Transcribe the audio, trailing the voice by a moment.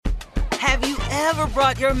Have you ever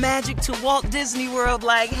brought your magic to Walt Disney World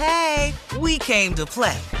like, hey, we came to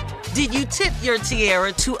play? Did you tip your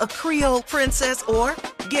tiara to a Creole princess or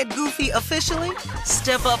get goofy officially?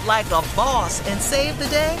 Step up like a boss and save the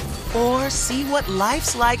day? Or see what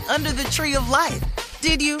life's like under the tree of life?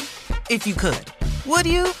 Did you? If you could. Would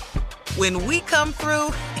you? When we come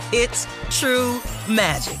through, it's true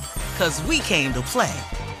magic. 'Cause we came to play.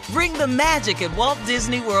 Bring the magic at Walt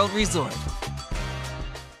Disney World Resort.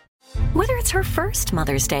 Whether it's her first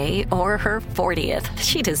Mother's Day or her 40th,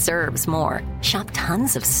 she deserves more. Shop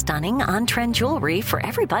tons of stunning on-trend jewelry for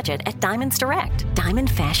every budget at Diamonds Direct. Diamond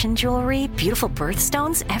fashion jewelry, beautiful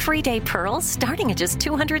birthstones, everyday pearls starting at just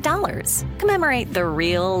 $200. Commemorate the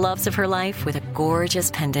real loves of her life with a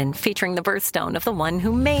gorgeous pendant featuring the birthstone of the one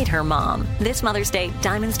who made her mom. This Mother's Day,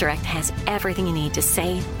 Diamonds Direct has everything you need to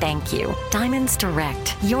say thank you. Diamonds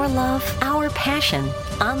Direct. Your love, our passion.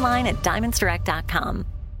 Online at diamondsdirect.com.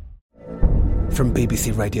 From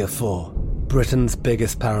BBC Radio 4, Britain's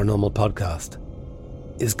biggest paranormal podcast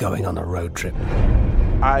is going on a road trip.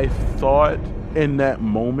 I thought in that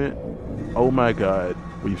moment, oh my God,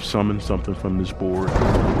 we've summoned something from this board.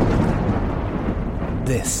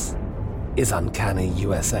 This is Uncanny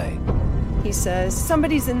USA. He says,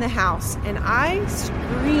 somebody's in the house, and I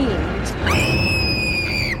screamed.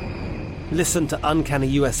 Listen to Uncanny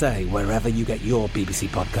USA wherever you get your BBC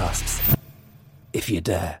podcasts, if you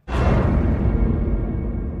dare.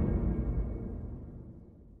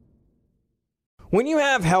 When you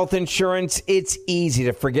have health insurance, it's easy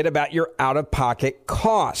to forget about your out-of-pocket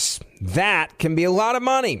costs. That can be a lot of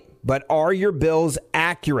money, but are your bills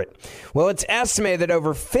accurate? Well, it's estimated that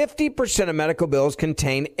over 50% of medical bills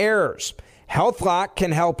contain errors. HealthLock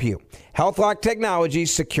can help you. HealthLock technology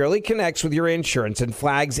securely connects with your insurance and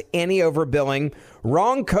flags any overbilling,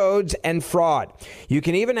 wrong codes, and fraud. You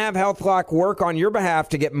can even have HealthLock work on your behalf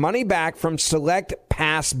to get money back from select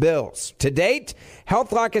past bills. To date,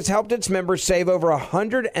 HealthLock has helped its members save over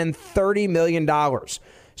 $130 million.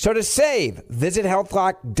 So to save, visit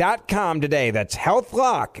healthlock.com today. That's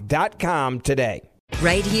healthlock.com today.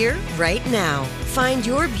 Right here, right now. Find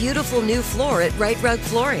your beautiful new floor at Right Rug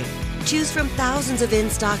Flooring. Choose from thousands of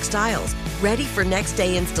in-stock styles, ready for next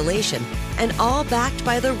day installation, and all backed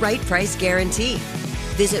by the right price guarantee.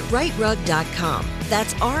 Visit rightrug.com.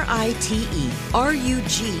 That's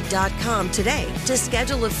RITERUG.com today to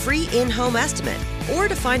schedule a free in-home estimate or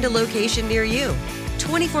to find a location near you.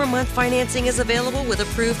 24-month financing is available with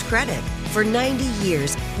approved credit. For 90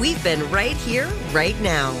 years, we've been right here, right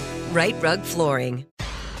now. Right Rug Flooring.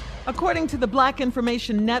 According to the Black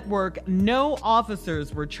Information Network, no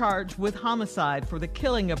officers were charged with homicide for the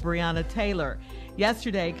killing of Breonna Taylor.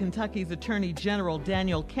 Yesterday, Kentucky's Attorney General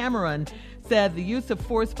Daniel Cameron said the use of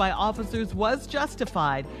force by officers was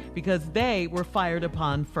justified because they were fired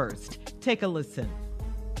upon first. Take a listen.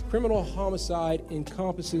 Criminal homicide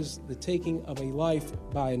encompasses the taking of a life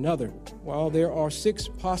by another. While there are 6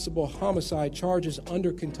 possible homicide charges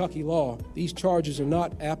under Kentucky law, these charges are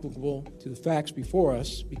not applicable to the facts before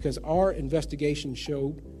us because our investigation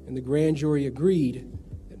showed and the grand jury agreed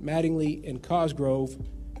that Mattingly and Cosgrove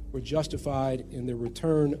were justified in the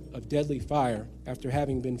return of deadly fire after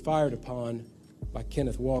having been fired upon by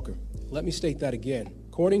Kenneth Walker. Let me state that again.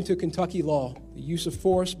 According to Kentucky law, the use of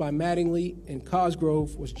force by Mattingly and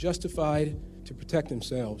Cosgrove was justified to protect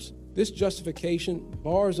themselves. This justification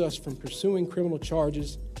bars us from pursuing criminal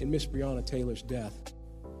charges in Miss Breonna Taylor's death.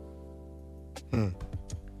 I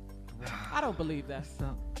don't believe that.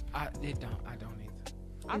 So. I don't either.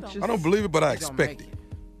 I don't believe it, but I expect it.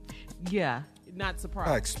 Yeah. Not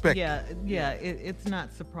surprising. I expect it. Yeah, it's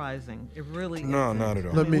not surprising. It really No, isn't. not at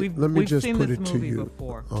all. Let me just put it to you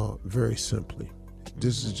before. Very simply.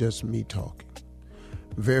 This is just me talking.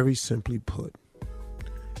 Very simply put,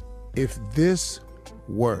 if this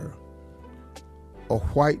were a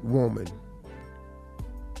white woman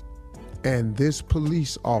and this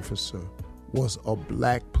police officer was a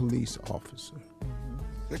black police officer,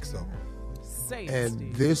 think so.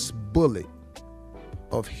 and this bullet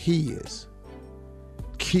of his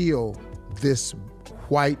killed this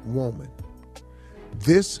white woman,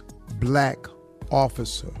 this black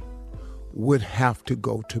officer would have to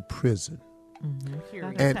go to prison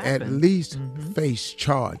and at least face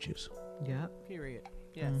charges. Yeah. Period.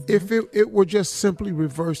 Yes. If it were just simply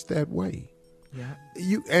reversed that way. Yeah.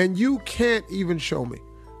 You can't even show me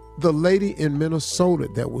the lady in Minnesota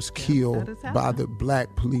that was killed by the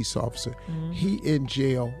black police officer. He in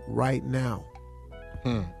jail right now.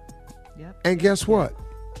 Yep. And guess what?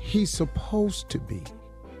 He's supposed to be.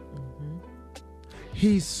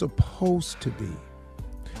 He's supposed to be.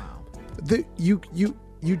 You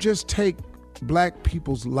just take black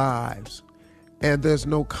people's lives, and there's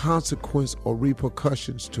no consequence or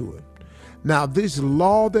repercussions to it. Now, this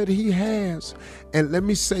law that he has, and let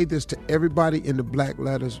me say this to everybody in the Black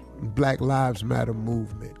Lives Matter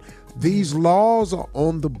movement. These laws are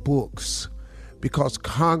on the books because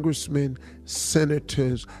congressmen,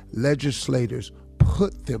 senators, legislators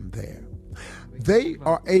put them there. They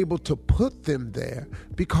are able to put them there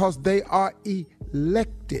because they are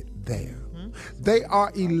elected there. They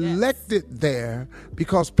are elected there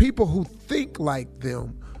because people who think like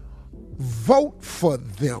them vote for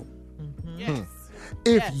them. Yes.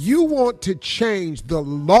 If you want to change the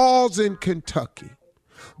laws in Kentucky,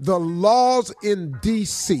 the laws in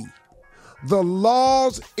D.C., the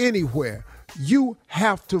laws anywhere, you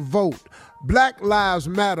have to vote. Black lives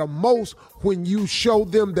matter most when you show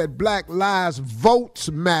them that black lives votes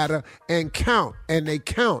matter and count, and they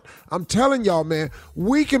count. I'm telling y'all, man,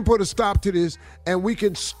 we can put a stop to this, and we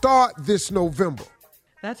can start this November.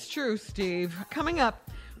 That's true, Steve. Coming up,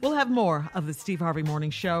 we'll have more of the Steve Harvey Morning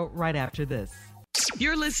Show right after this.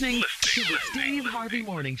 You're listening to the Steve Harvey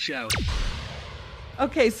Morning Show.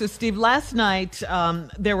 Okay, so Steve, last night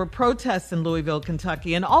there were protests in Louisville,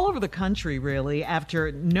 Kentucky, and all over the country, really,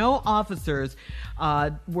 after no officers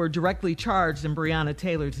were directly charged in Breonna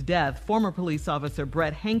Taylor's death. Former police officer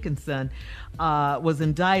Brett Hankinson was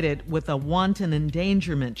indicted with a wanton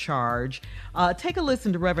endangerment charge. Take a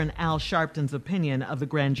listen to Reverend Al Sharpton's opinion of the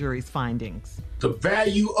grand jury's findings. The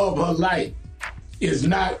value of her life is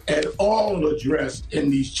not at all addressed in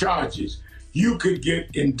these charges. You could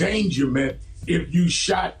get endangerment if you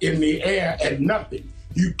shot in the air at nothing.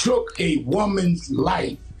 You took a woman's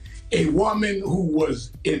life, a woman who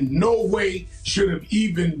was in no way should have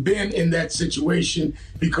even been in that situation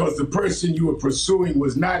because the person you were pursuing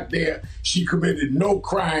was not there. She committed no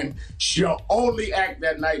crime. Her only act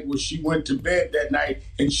that night was she went to bed that night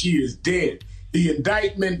and she is dead. The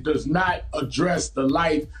indictment does not address the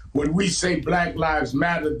life. When we say Black Lives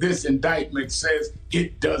Matter, this indictment says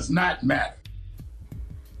it does not matter.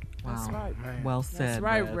 Wow. That's right, man. Well said. That's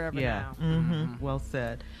right, Rev. Reverend. Yeah. Mm-hmm. Well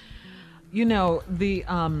said. You know, the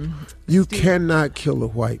you cannot kill a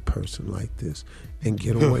white person like this and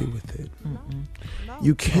get away with it.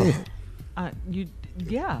 You can't.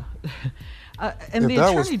 Yeah. if And the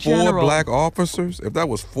that was Attorney four General, black officers, if that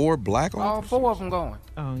was four black All officers, four of them going.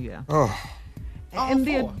 Oh yeah. oh, And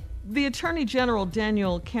four. the Attorney General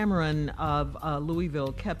Daniel Cameron of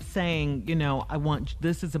Louisville kept saying, you know,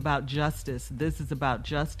 this is about justice. This is about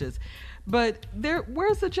justice. But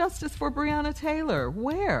where's the justice for Breonna Taylor?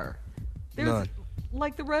 Where? None.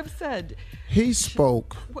 Like the Rev said. He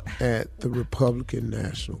spoke at the Republican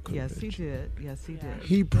National Convention. Yes, he did. Yes, he did.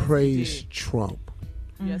 He praised Trump.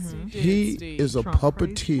 Yes, he did. He Steve. is a Trump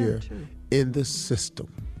praised puppeteer him, too. in the system.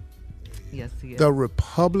 Yes, he is. The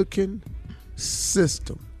Republican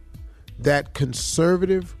system, that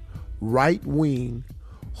conservative right wing,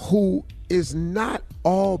 who is not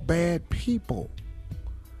all bad people.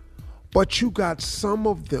 But you got some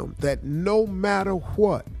of them that no matter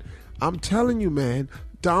what, I'm telling you, man,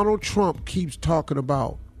 Donald Trump keeps talking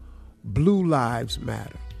about blue lives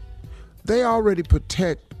matter. They already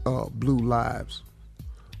protect blue lives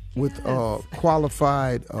with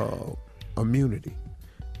qualified immunity.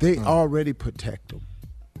 They already protect them.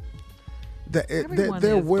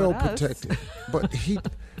 They're well protected. But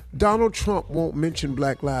Donald Trump won't mention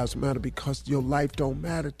Black Lives Matter because your life don't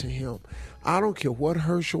matter to him. I don't care what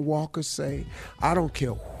Herschel Walker say. I don't care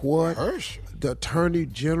what the Attorney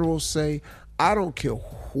General say. I don't care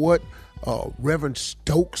what Reverend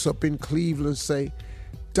Stokes up in Cleveland say.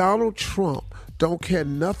 Donald Trump don't care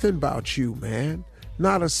nothing about you, man.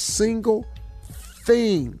 Not a single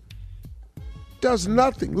thing. Does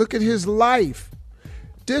nothing. Look at his life.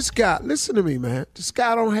 This guy, listen to me, man. This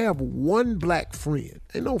guy don't have one black friend.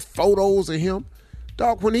 Ain't no photos of him.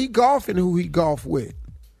 Dog, when he golfing, who he golf with?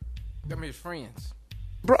 Them his friends.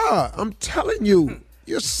 Bruh, I'm telling you,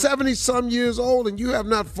 you're 70-some years old and you have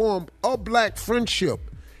not formed a black friendship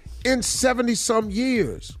in 70-some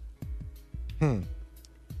years.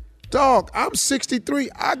 Dog, I'm 63.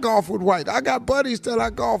 I golf with white. I got buddies that I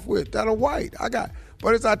golf with that are white. I got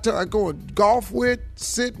buddies I go and golf with,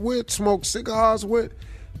 sit with, smoke cigars with.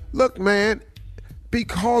 Look, man,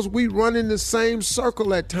 because we run in the same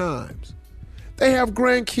circle at times. They have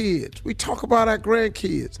grandkids. We talk about our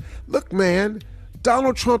grandkids. Look, man,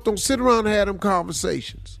 Donald Trump don't sit around and have them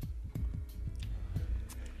conversations.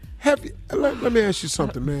 Let me ask you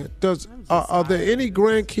something, man. Are there any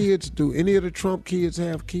grandkids? Do any of the Trump kids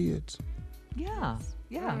have kids? Yeah.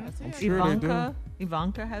 I'm sure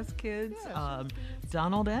Ivanka has kids.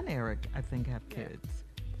 Donald and Eric, I think, have kids.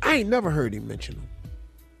 I ain't never heard him mention them.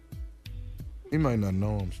 He might not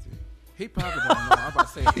know him, Steve. He probably don't know. I'm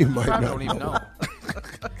about to say he might probably not don't even know. know.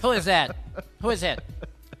 Who is that? Who is it?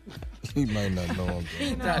 He might not know him.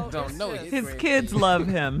 He don't know. His kids love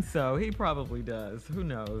him, so he probably does. Who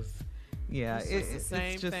knows? Yeah, it's the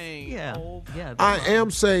same just, thing. Yeah, yeah. I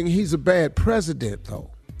am saying he's a bad president, though.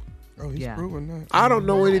 Oh, he's proven that. I don't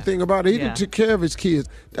know anything about it. He Yeah. didn't take care of his kids.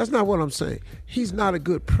 That's not what I'm saying. He's not a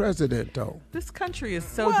good president, though. This country is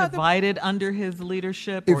so divided under his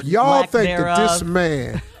leadership. If or y'all lack think that this thereof.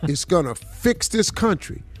 man is going to fix this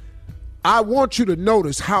country, I want you to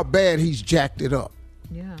notice how bad he's jacked it up.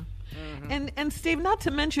 Yeah. And Steve, not to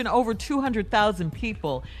mention over 200,000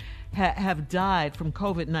 people have died from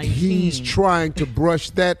COVID-19. He's trying to brush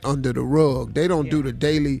that under the rug. They don't do the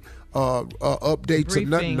daily updates or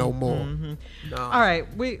nothing no more. Mm-hmm. No. All right,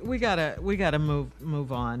 we gotta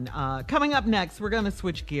move on. Coming up next, we're gonna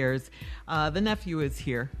switch gears. The nephew is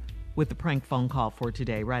here with the prank phone call for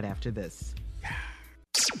today. Right after this.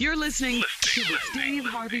 You're listening to the Steve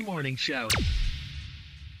Harvey Morning Show.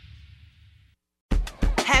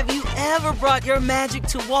 Have you ever brought your magic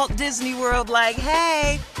to Walt Disney World like,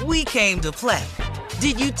 hey, we came to play?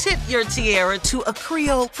 Did you tip your tiara to a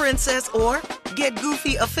Creole princess or get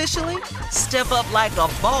goofy officially? Step up like a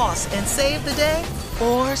boss and save the day?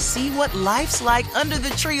 Or see what life's like under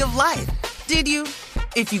the tree of life? Did you?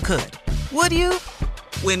 If you could. Would you?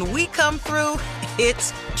 When we come through,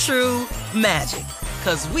 it's true magic.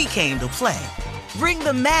 'Cause we came to play. Bring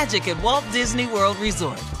the magic at Walt Disney World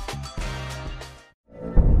Resort.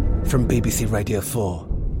 From BBC Radio 4,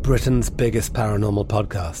 Britain's biggest paranormal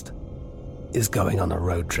podcast is going on a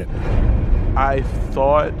road trip. I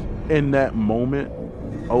thought in that moment,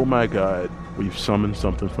 oh my God, we've summoned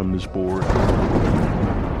something from this board.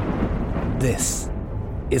 This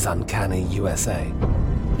is Uncanny USA.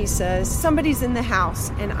 He says, somebody's in the house,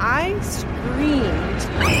 and I screamed.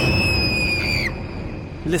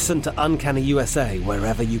 Listen to Uncanny USA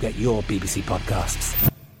wherever you get your BBC podcasts,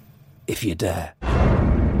 if you dare.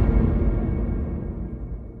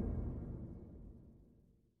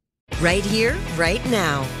 Right here, right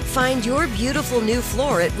now. Find your beautiful new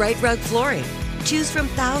floor at Right Rug Flooring. Choose from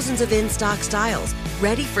thousands of in-stock styles,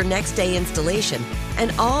 ready for next day installation,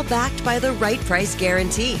 and all backed by the right price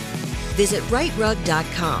guarantee. Visit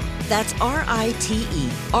rightrug.com. That's RITERUG.com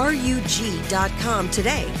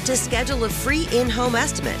today to schedule a free in-home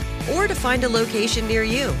estimate or to find a location near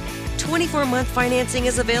you. 24-month financing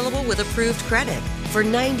is available with approved credit. For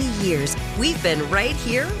 90 years, we've been right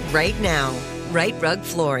here, right now. Right Rug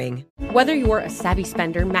Flooring. Whether you're a savvy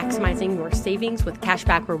spender maximizing your savings with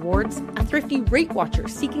cashback rewards, a thrifty rate watcher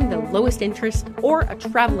seeking the lowest interest, or a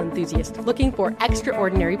travel enthusiast looking for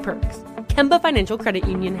extraordinary perks, Kemba Financial Credit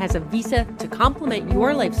Union has a visa to complement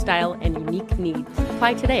your lifestyle and unique needs.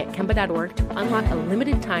 Apply today at Kemba.org to unlock a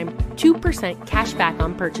limited time 2% cash back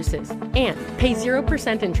on purchases and pay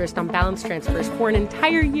 0% interest on balance transfers for an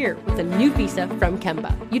entire year with a new visa from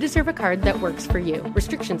Kemba. You deserve a card that works for you.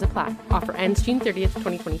 Restrictions apply. Offer ends June 30th,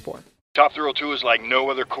 2024. Top Thrill 2 is like no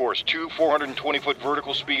other course. 2 420-foot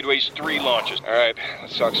vertical speedways, 3 launches. All right,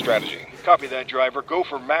 let's talk strategy. Copy that, driver. Go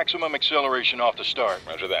for maximum acceleration off the start.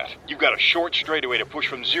 Roger that. You've got a short straightaway to push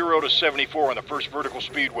from 0 to 74 on the first vertical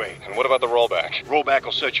speedway. And what about the rollback? Rollback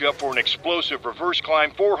will set you up for an explosive reverse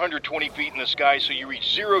climb 420 feet in the sky so you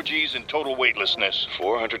reach 0 G's in total weightlessness.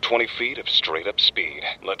 420 feet of straight-up speed.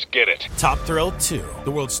 Let's get it. Top Thrill 2,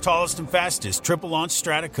 the world's tallest and fastest triple-launch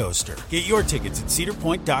strata coaster. Get your tickets at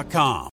cedarpoint.com.